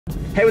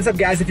Hey, what's up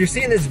guys? If you're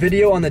seeing this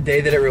video on the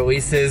day that it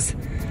releases,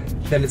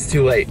 then it's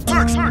too late.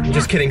 I'm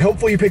just kidding.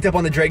 Hopefully you picked up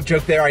on the Drake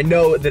joke there. I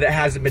know that it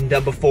hasn't been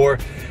done before,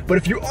 but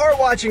if you are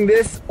watching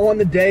this on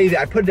the day that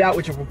I put it out,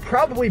 which will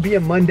probably be a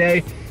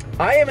Monday,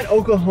 I am in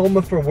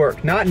Oklahoma for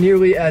work. Not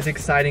nearly as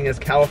exciting as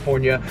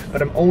California,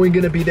 but I'm only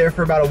gonna be there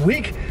for about a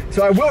week,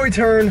 so I will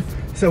return.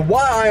 So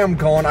while I am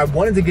gone, I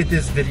wanted to get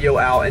this video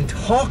out and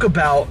talk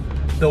about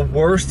the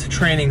worst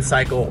training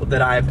cycle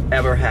that I've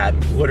ever had,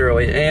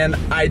 literally. And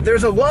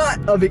there's a lot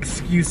of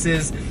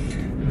excuses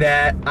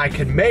that I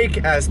could make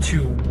as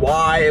to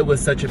why it was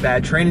such a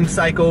bad training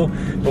cycle,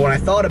 but when I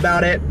thought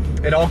about it,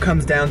 it all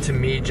comes down to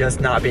me just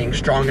not being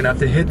strong enough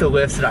to hit the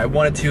lifts that I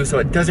wanted to, so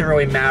it doesn't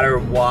really matter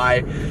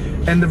why.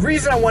 And the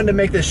reason I wanted to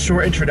make this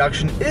short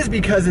introduction is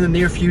because in the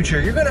near future,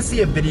 you're gonna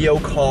see a video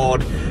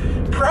called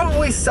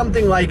probably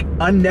something like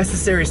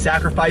unnecessary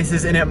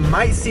sacrifices, and it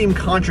might seem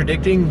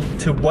contradicting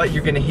to what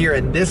you're gonna hear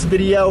in this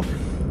video,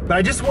 but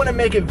I just wanna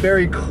make it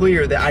very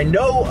clear that I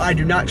know I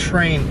do not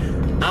train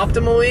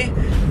optimally,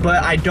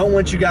 but I don't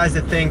want you guys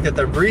to think that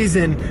the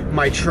reason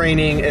my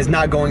training is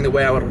not going the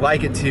way I would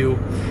like it to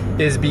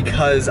is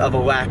because of a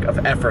lack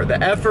of effort.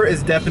 The effort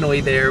is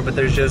definitely there, but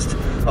there's just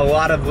a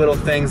lot of little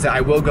things that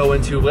I will go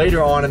into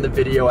later on in the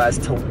video as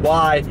to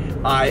why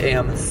I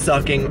am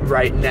sucking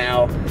right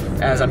now,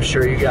 as I'm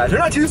sure you guys are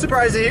not too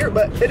surprised to hear,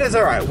 but it is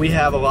all right. We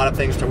have a lot of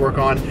things to work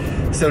on.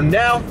 So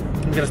now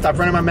I'm gonna stop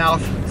running my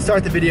mouth,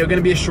 start the video.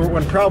 Gonna be a short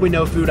one, probably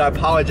no food, I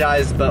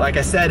apologize, but like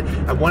I said,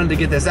 I wanted to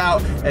get this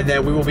out, and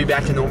then we will be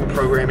back to normal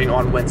programming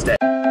on Wednesday.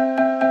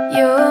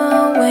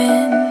 You'll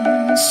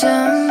win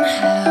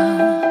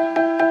somehow,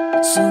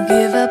 so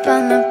give up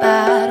on the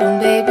battle,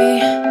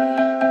 baby.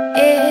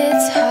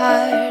 It's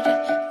hard,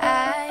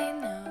 I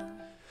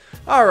know.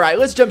 Alright,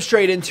 let's jump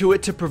straight into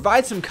it. To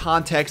provide some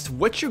context,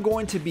 what you're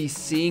going to be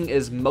seeing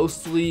is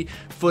mostly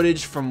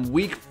footage from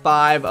week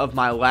 5 of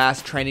my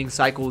last training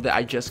cycle that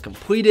I just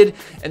completed,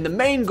 and the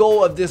main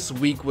goal of this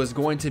week was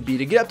going to be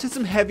to get up to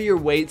some heavier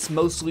weights,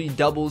 mostly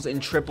doubles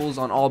and triples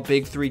on all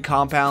big 3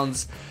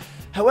 compounds.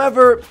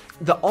 However,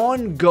 the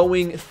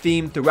ongoing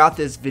theme throughout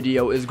this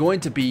video is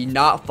going to be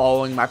not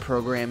following my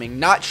programming,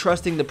 not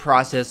trusting the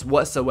process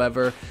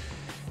whatsoever.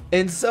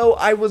 And so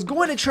I was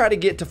going to try to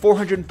get to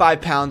 405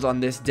 pounds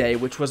on this day,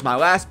 which was my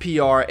last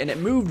PR, and it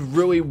moved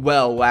really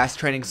well last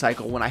training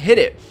cycle when I hit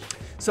it.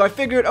 So I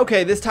figured,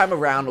 okay, this time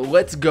around,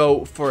 let's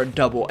go for a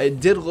double. It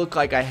did look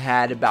like I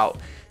had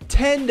about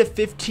 10 to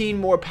 15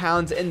 more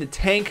pounds in the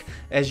tank,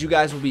 as you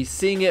guys will be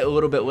seeing it a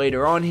little bit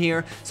later on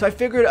here. So I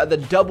figured the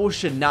double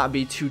should not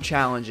be too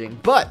challenging.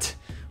 But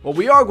what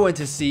we are going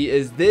to see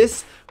is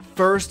this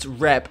first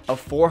rep of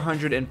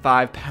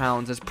 405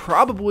 pounds is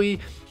probably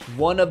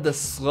one of the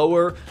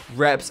slower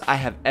reps I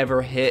have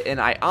ever hit,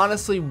 and I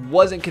honestly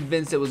wasn't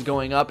convinced it was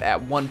going up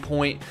at one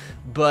point,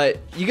 but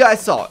you guys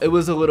saw it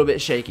was a little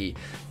bit shaky.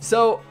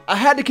 So I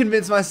had to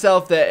convince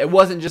myself that it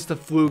wasn't just a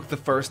fluke the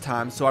first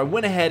time, so I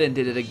went ahead and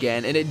did it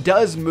again, and it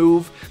does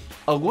move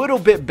a little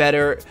bit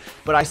better,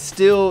 but I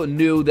still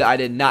knew that I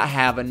did not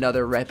have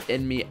another rep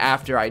in me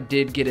after I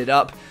did get it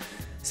up.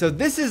 So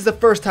this is the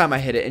first time I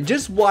hit it, and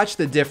just watch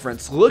the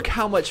difference. Look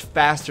how much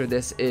faster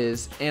this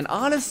is, and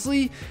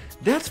honestly,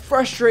 that's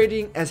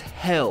frustrating as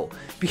hell,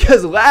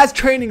 because last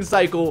training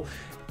cycle,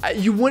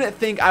 you wouldn't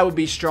think I would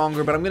be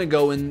stronger, but I'm going to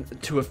go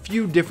into a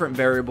few different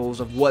variables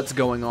of what's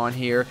going on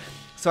here.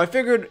 So I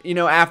figured, you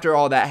know, after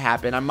all that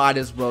happened, I might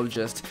as well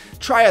just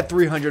try a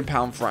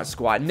 300-pound front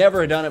squat.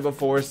 Never done it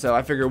before, so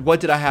I figured, what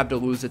did I have to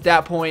lose at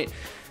that point?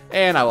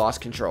 And I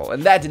lost control,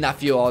 and that did not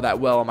feel all that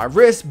well on my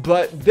wrist.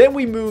 But then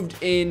we moved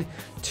in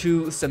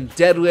to some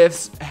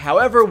deadlifts.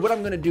 However, what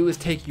I'm going to do is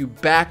take you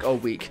back a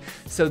week.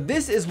 So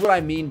this is what I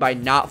mean by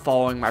not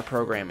following my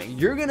programming.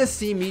 You're going to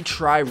see me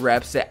try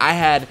reps that I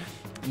had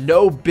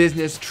no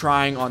business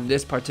trying on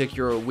this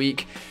particular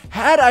week.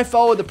 Had I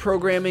followed the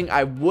programming,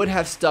 I would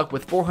have stuck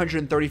with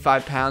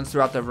 435 pounds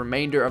throughout the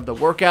remainder of the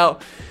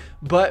workout.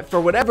 But for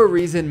whatever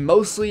reason,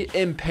 mostly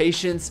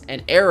impatience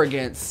and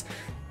arrogance,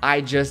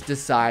 I just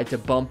decided to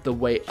bump the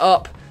weight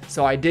up.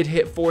 So I did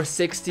hit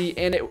 460,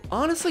 and it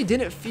honestly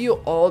didn't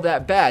feel all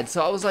that bad.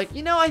 So I was like,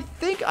 you know, I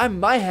think I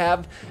might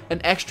have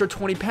an extra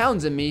 20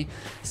 pounds in me.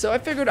 So I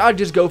figured I'd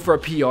just go for a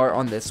PR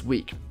on this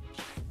week.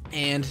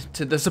 And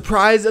to the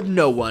surprise of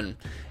no one,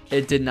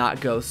 it did not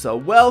go so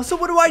well. So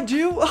what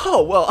do?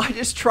 Oh, well, I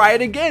just try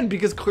it again,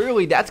 because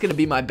clearly that's going to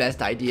be my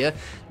best idea.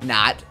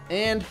 Not.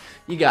 And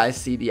you guys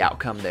see the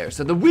outcome there.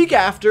 So the week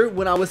after,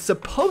 when I was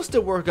supposed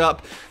to work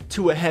up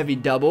to a heavy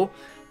double,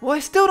 well, I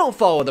still don't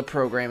follow the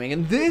programming,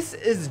 and this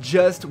is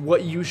just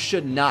what you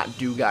should not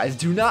do, guys.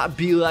 Do not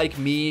be like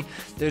me.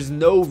 There's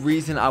no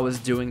reason I was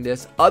doing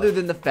this other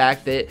than the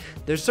fact that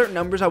there's certain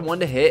numbers I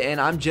wanted to hit,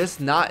 and I'm just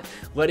not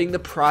letting the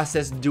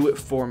process do it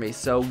for me.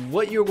 So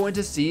what you're going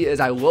to see is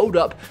I load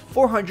up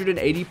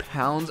 480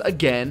 pounds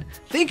again,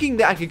 thinking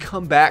that I could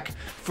come back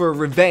for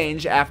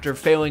revenge after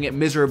failing it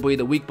miserably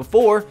the week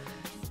before,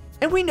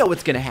 and we know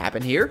what's going to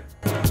happen here.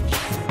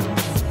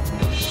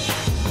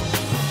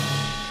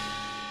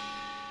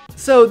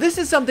 So this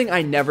is something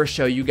I never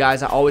show you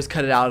guys. I always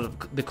cut it out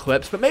of the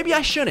clips, but maybe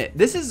I shouldn't.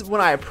 This is when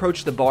I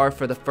approach the bar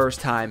for the first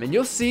time, and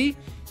you'll see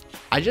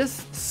I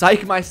just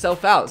psych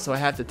myself out. So I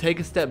have to take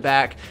a step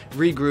back,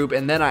 regroup,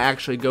 and then I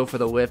actually go for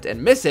the lift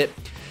and miss it.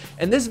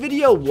 And this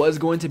video was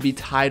going to be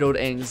titled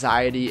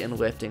Anxiety and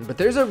Lifting, but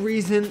there's a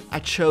reason I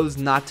chose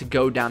not to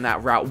go down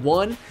that route.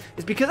 One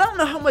is because I don't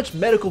know how much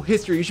medical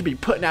history you should be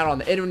putting out on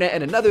the internet,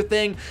 and another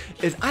thing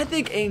is I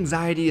think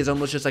anxiety is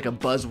almost just like a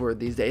buzzword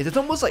these days. It's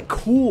almost like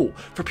cool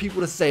for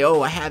people to say,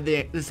 oh, I have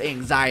this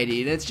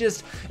anxiety, and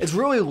it's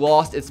really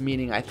lost its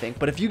meaning, I think.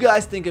 But if you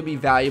guys think it'd be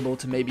valuable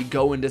to maybe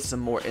go into some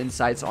more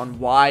insights on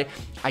why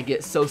I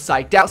get so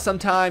psyched out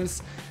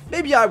sometimes,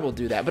 maybe I will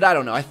do that, but I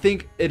don't know. I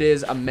think it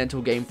is a mental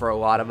game for a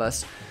lot of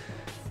us.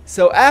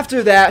 So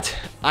after that,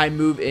 I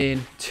move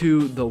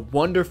into the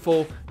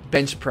wonderful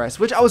bench press,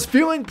 which I was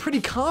feeling pretty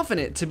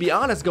confident, to be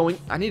honest,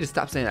 I need to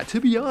stop saying that, to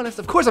be honest.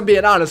 Of course I'm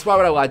being honest, why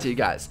would I lie to you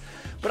guys?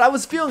 But I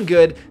was feeling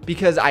good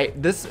because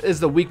this is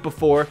the week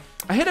before.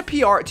 I hit a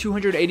PR at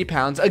 280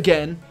 pounds,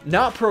 again,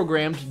 not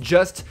programmed,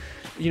 just,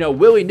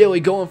 willy-nilly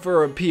going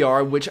for a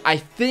PR, which I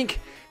think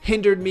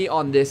hindered me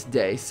on this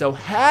day. So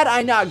had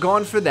I not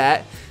gone for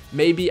that,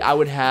 maybe I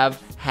would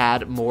have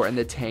had more in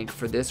the tank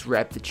for this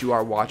rep that you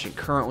are watching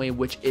currently,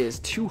 which is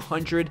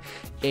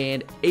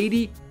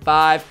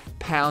 285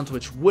 pounds,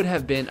 which would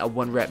have been a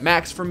 1 rep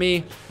max for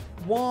me.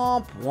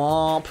 Womp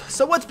womp.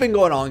 So what's been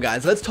going on,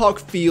 guys? Let's talk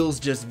feels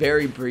just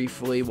very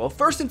briefly. Well,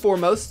 first and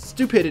foremost,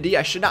 stupidity.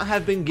 I should not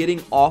have been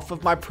getting off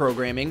of my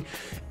programming,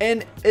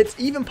 and it's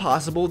even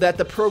possible that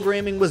the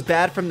programming was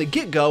bad from the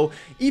get-go,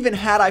 even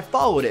had I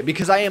followed it,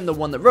 because I am the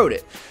one that wrote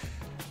it.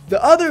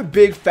 The other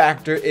big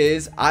factor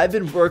is I've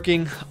been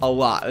working a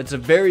lot. It's a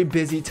very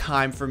busy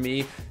time for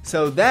me,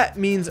 so that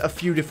means a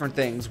few different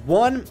things.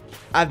 One,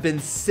 I've been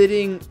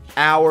sitting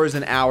hours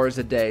and hours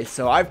a day,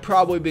 so I've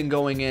probably been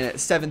going in at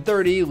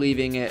 7:30,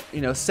 leaving at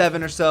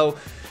 7 or so.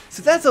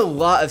 So that's a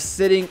lot of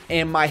sitting,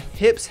 and my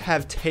hips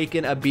have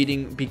taken a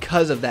beating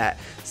because of that.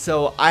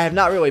 So I have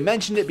not really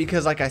mentioned it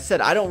because, like I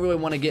said, I don't really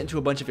want to get into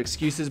a bunch of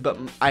excuses, but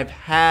I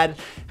have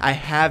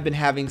been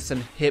having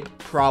some hip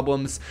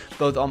problems,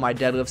 both on my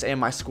deadlifts and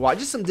my squat,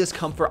 just some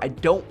discomfort. I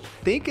don't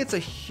think it's a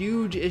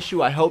huge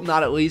issue. I hope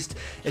not, at least.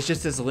 It's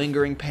just this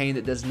lingering pain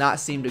that does not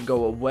seem to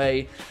go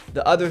away.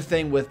 The other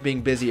thing with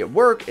being busy at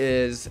work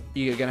is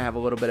you're going to have a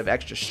little bit of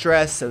extra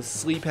stress, so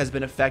sleep has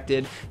been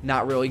affected,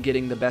 not really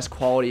getting the best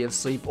quality of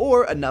sleep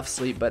or enough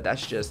sleep, but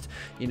that's just,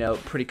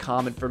 pretty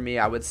common for me,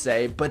 I would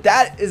say. But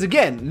that is,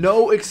 again,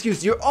 no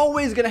excuse. You're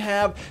always going to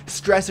have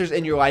stressors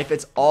in your life.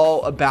 It's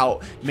all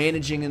about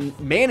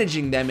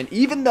managing them. And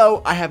even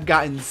though I have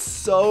gotten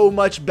so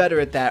much better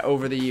at that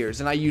over the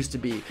years, and I used to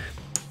be,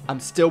 I'm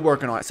still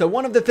working on it. So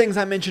one of the things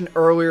I mentioned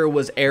earlier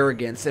was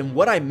arrogance, and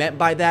what I meant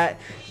by that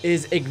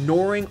is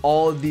ignoring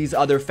all of these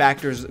other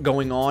factors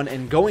going on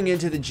and going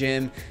into the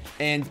gym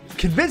and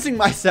convincing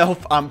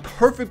myself I'm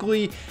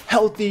perfectly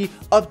healthy,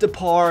 up to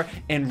par,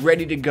 and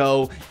ready to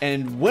go.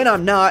 And when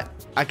I'm not,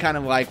 I kind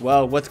of like,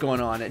 well, what's going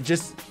on? It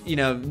just,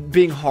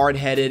 being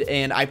hard-headed,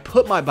 and I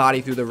put my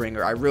body through the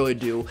ringer. I really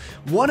do.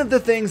 One of the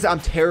things I'm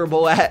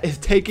terrible at is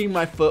taking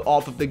my foot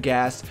off of the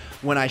gas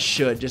when I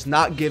should, just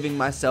not giving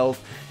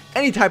myself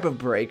any type of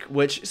break,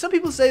 which some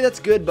people say that's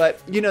good, but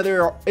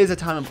there is a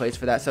time and place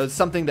for that, so it's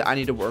something that I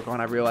need to work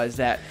on. I realize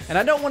that, and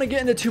I don't want to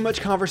get into too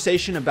much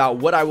conversation about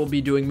what I will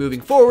be doing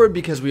moving forward,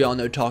 because we all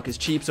know talk is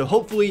cheap. So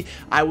hopefully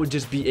I would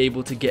just be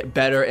able to get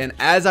better, and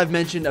as I've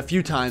mentioned a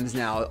few times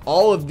now,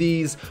 all of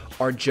these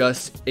are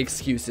just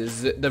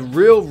excuses. The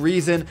real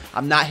reason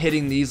I'm not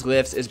hitting these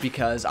lifts is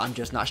because I'm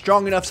just not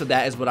strong enough, so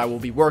that is what I will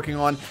be working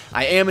on.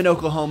 I am in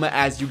Oklahoma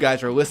as you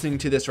guys are listening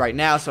to this right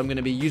now, so I'm going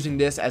to be using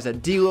this as a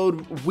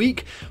deload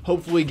week,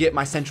 hopefully get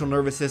my central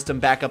nervous system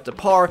back up to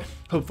par,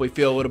 hopefully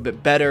feel a little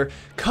bit better,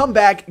 come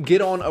back,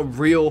 get on a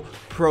real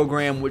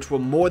program, which will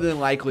more than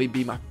likely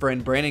be my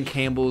friend Brandon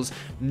Campbell's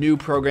new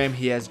program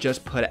he has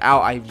just put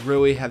out. I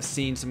really have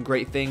seen some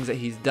great things that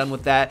he's done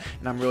with that,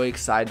 and I'm really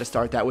excited to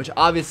start that, which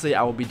obviously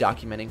I will be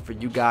documenting for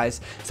you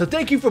guys. So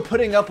thank you for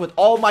putting up with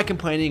all my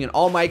complaining and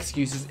all my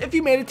excuses. If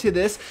you made it to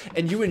this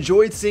and you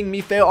enjoyed seeing me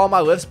fail all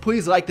my lifts,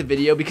 please like the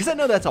video, because I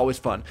know that's always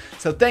fun.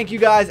 So thank you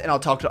guys, and I'll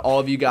talk to all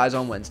of you guys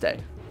on Wednesday.